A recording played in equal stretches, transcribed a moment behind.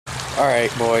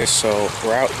Alright boys, so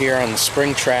we're out here on the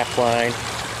spring trap line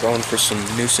going for some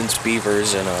nuisance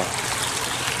beavers, and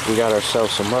we got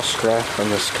ourselves a muskrat on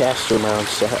this caster mount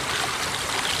set.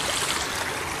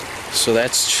 So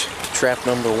that's trap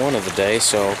number 1 of the day,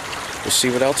 so we'll see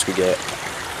what else we get.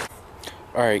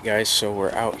 Alright guys, so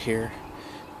we're out here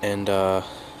and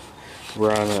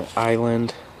we're on an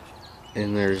island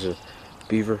and there's a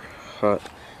beaver hut,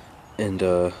 and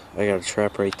I got a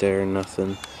trap right there,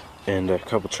 nothing. And a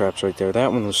couple traps right there.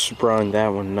 That one was sprung, that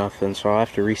one nothing, so I'll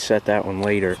have to reset that one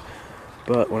later.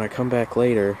 But when I come back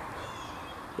later,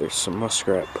 there's some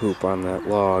muskrat poop on that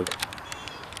log,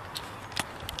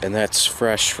 and that's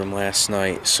fresh from last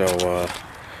night. So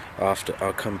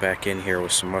I'll come back in here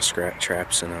with some muskrat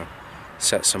traps and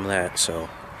set some of that.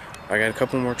 So I got a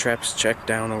couple more traps to check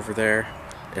down over there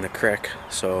in a creek,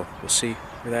 so we'll see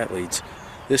where that leads.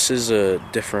 This is a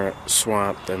different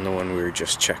swamp than the one we were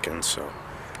just checking, so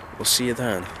we'll see you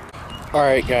then.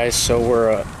 Alright guys, so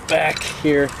we're back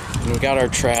here and we got our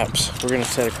traps. We're going to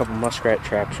set a couple muskrat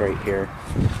traps right here.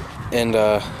 And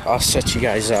I'll set you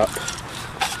guys up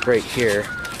right here.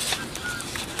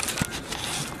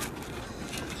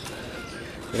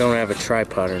 We don't have a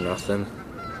tripod or nothing,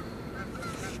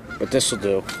 but this will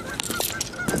do.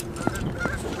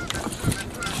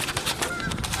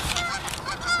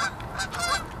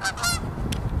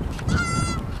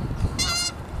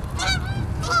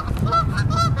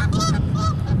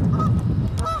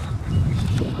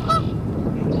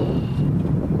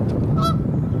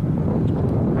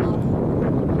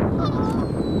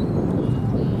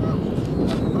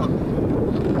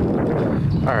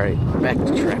 Alright, back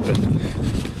to trapping.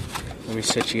 Let me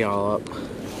set you all up.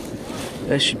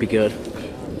 That should be good.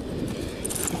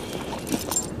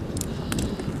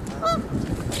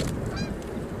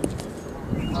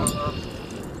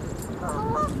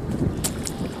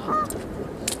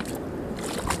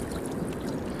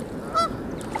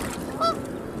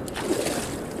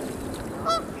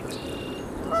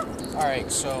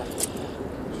 Alright, so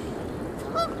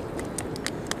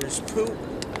there's poop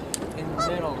in the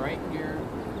middle right here,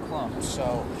 clump.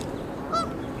 So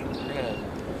we're gonna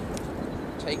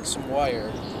take some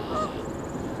wire,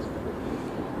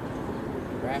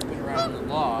 wrap it around the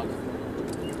log,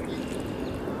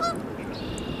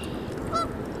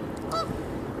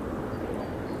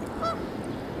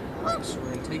 alright, so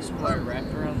we're gonna take some wire, wrap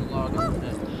it around the log in the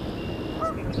middle.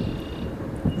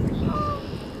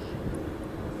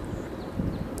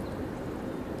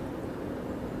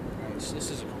 So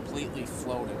this is a completely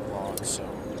floating log, so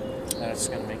that's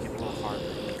going to make it a little harder.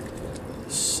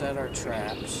 Set our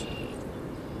traps.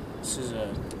 This is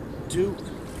a Duke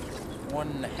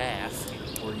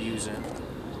 1.5 we're using.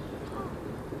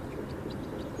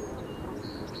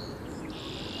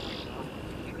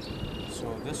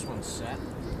 So this one's set.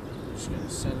 I'm just going to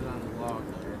set it on the log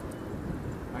there.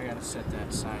 I got to set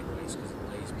that sideways because it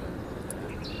lays better.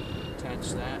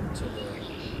 Attach that to the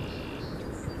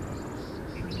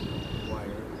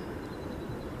wire.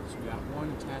 So we got one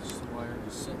attached to the wire,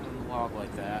 just sitting on the log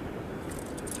like that.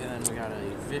 And then we got a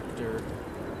Victor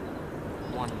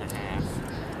 1.5.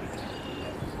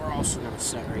 We're also going to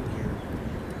set right here.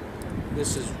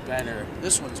 This is better.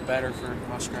 This one's better for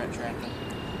muskrat trapping.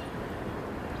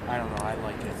 I don't know, I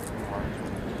like it more.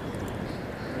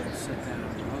 We're going to set that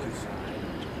on the other side.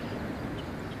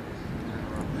 We're going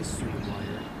to run this through the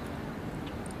wire.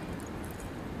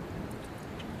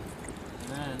 And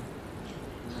then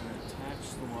we're going to attach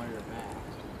the wire back.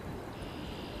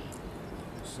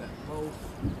 Set both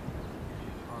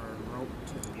our rope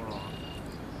to the log.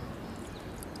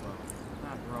 Well,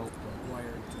 not rope, but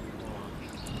wire to the log.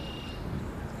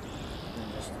 And then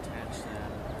just attach that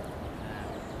like that.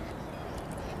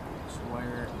 So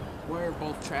wire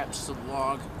both traps to the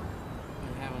log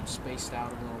and have them spaced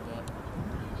out a little bit.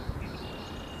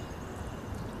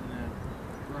 And then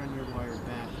run your wire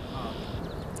back up.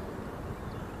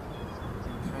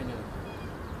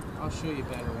 I'll show you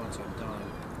better once I'm done.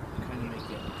 Kind of make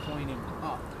it pointing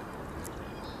up.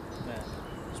 Then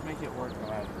just make it work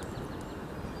however.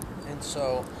 And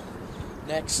so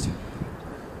next,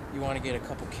 you want to get a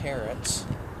couple carrots.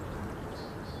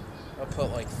 I'll put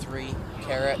like 3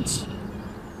 carrots.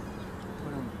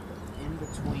 Put them in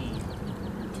between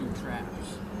your 2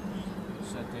 traps,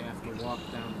 so that they have to walk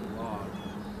down the log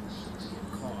to get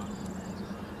caught.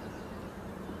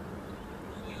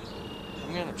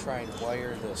 I'm going to try and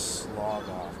wire this log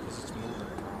off because it's moving a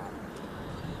lot.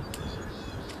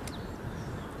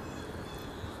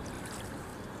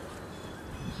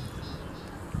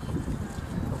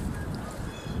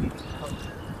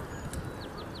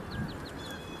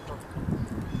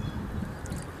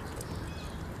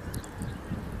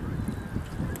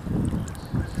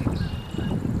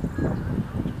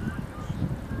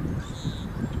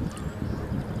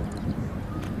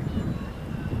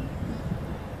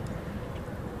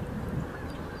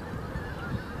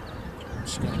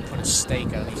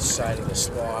 stake on each side of this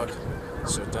log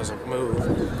so it doesn't move.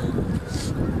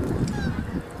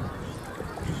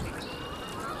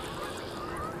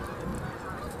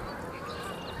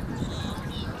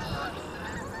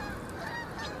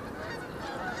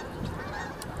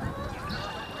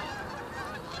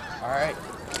 Alright,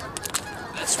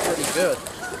 that's pretty good.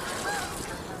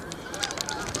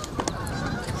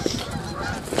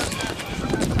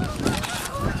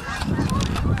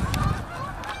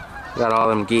 Got all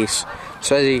them geese.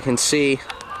 So as you can see,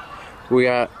 we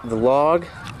got the log,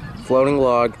 floating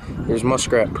log. There's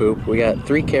muskrat poop. We got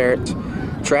 3 carrots,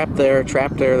 trapped there.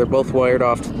 They're both wired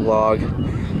off to the log.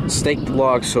 Staked the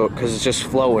log so because it's just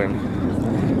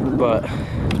flowing. But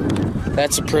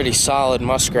that's a pretty solid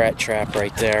muskrat trap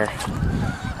right there.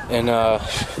 And oh,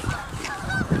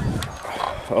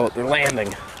 they're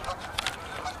landing.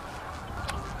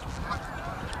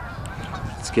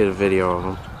 Let's get a video of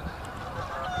them.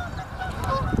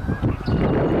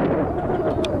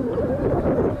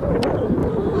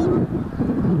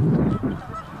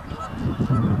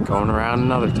 Going around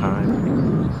another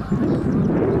time.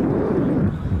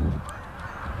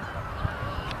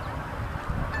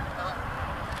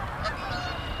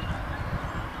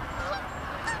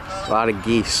 A lot of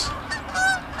geese.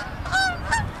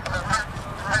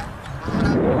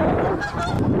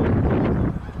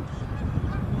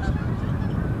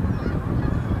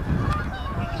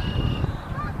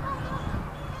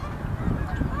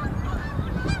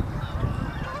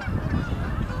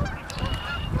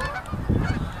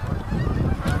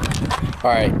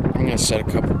 Alright, I'm going to set a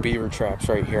couple beaver traps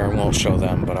right here. I won't show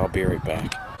them, but I'll be right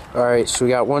back. Alright, so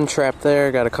we got one trap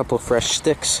there. Got a couple of fresh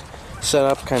sticks set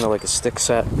up, kind of like a stick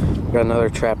set. Got another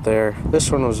trap there.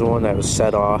 This one was the one that was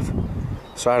set off,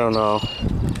 so I don't know.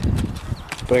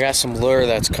 But I got some lure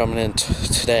that's coming in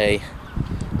today,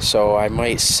 so I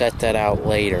might set that out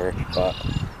later, but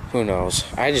who knows.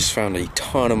 I just found a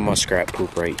ton of muskrat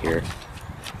poop right here.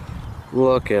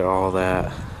 Look at all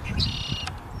that.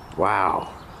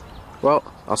 Wow. Well,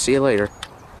 I'll see you later.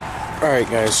 Alright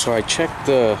guys, so I checked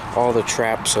all the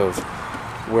traps of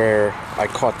where I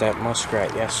caught that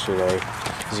muskrat yesterday.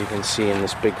 As you can see in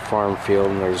this big farm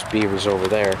field, and there's beavers over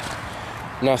there.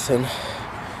 Nothing.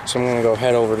 So I'm gonna go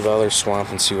head over to the other swamp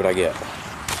and see what I get.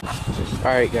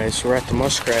 Alright guys, so we're at the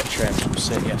muskrat trap I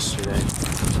set yesterday.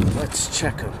 Let's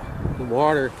check them. The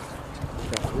water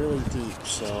got really deep,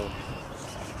 so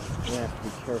we have to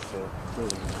be careful doing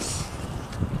this.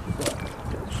 But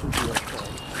it should be okay.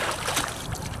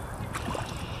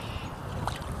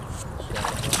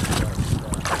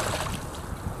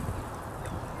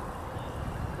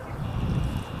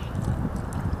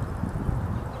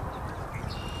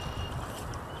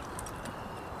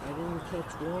 I didn't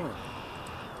catch one.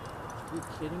 Are you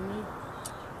kidding me?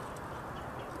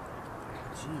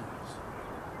 Jeez.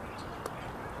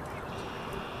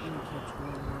 I didn't catch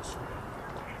one muskrat.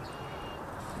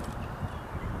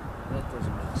 That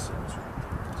doesn't make sense right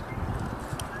there.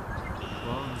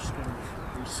 Well, I'm just going to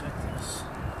reset this.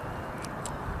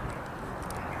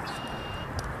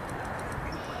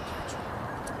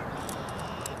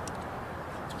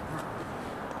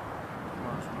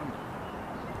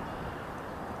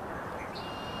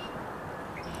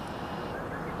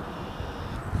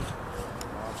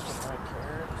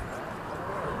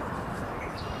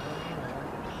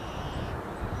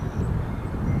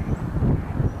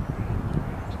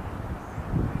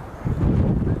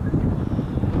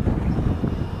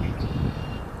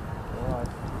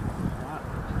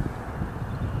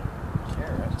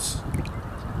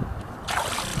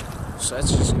 So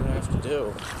that's just gonna have to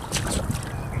do.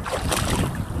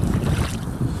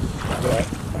 But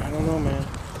I don't know, man.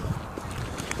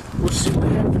 We'll see what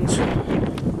happens.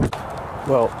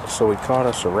 Well, so we caught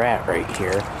us a rat right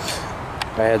here.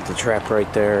 I had the trap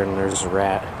right there, and there's a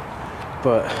rat.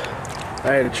 But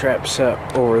I had a trap set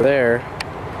over there,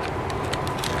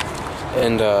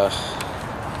 and a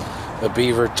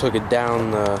beaver took it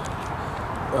down the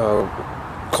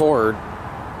cord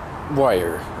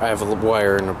wire. I have a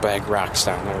wire and a bag of rocks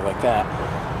down there like that,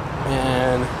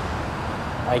 and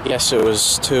I guess it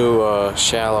was too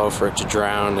shallow for it to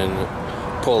drown, and it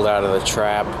pulled out of the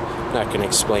trap. Not gonna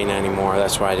explain anymore.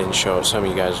 That's why I didn't show it. Some of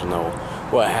you guys will know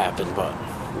what happened, but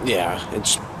yeah, it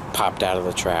just popped out of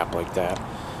the trap like that.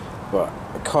 But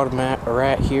I caught a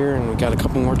rat here, and we got a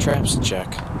couple more traps to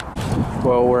check.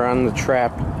 Well, we're on the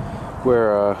trap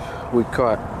where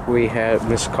we had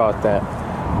miscaught that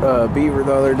beaver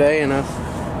the other day, and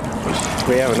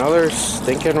we have another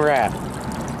stinking rat.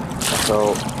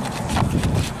 So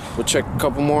we'll check a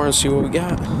couple more and see what we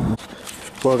got.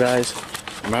 Well guys,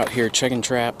 I'm out here checking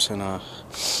traps, and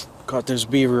caught this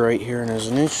beaver right here, and there's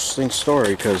an interesting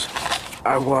story, because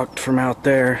I walked from out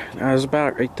there. I was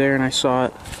about right there and I saw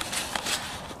it.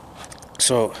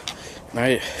 So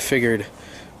I figured,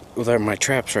 well, my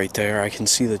trap's right there. I can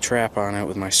see the trap on it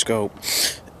with my scope.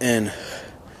 And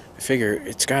I figure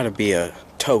it's got to be a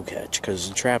toe catch because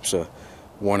the trap's a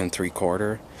 1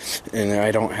 3/4. And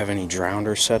I don't have any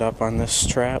drowner set up on this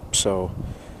trap. So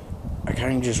I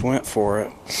kind of just went for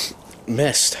it.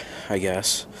 Missed, I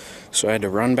guess. So I had to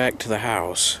run back to the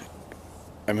house.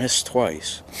 I missed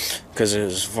twice because it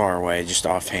was far away, just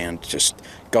offhand, just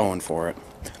going for it.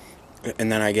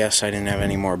 And then I guess I didn't have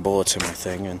any more bullets in my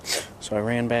thing, and so I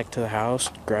ran back to the house,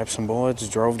 grabbed some bullets,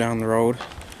 drove down the road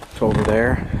to over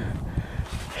there,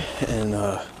 and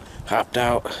hopped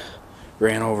out,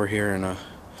 ran over here, and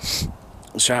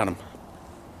shot him.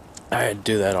 I had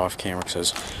to do that off camera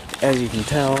because, as you can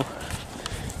tell,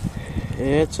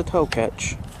 it's a toe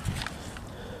catch.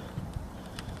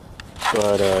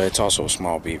 But it's also a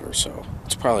small beaver, so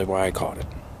it's probably why I caught it.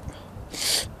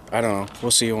 I don't know.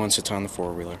 We'll see you once it's on the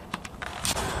four-wheeler.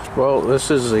 Well, this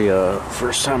is the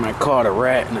first time I caught a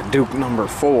rat in a Duke number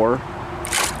 4.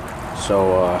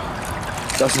 So,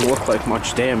 doesn't look like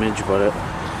much damage, but it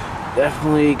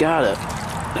definitely got it.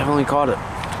 Definitely caught it.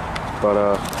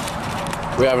 But,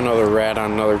 we have another rat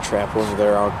on another trap over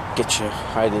there. I'll get you.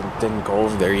 I didn't go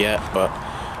over there yet, but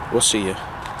we'll see you.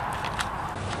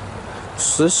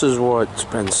 So this is what's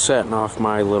been setting off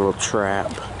my little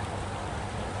trap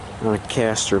on a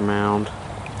castor mound.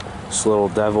 This little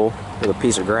devil with a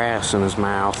piece of grass in his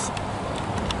mouth.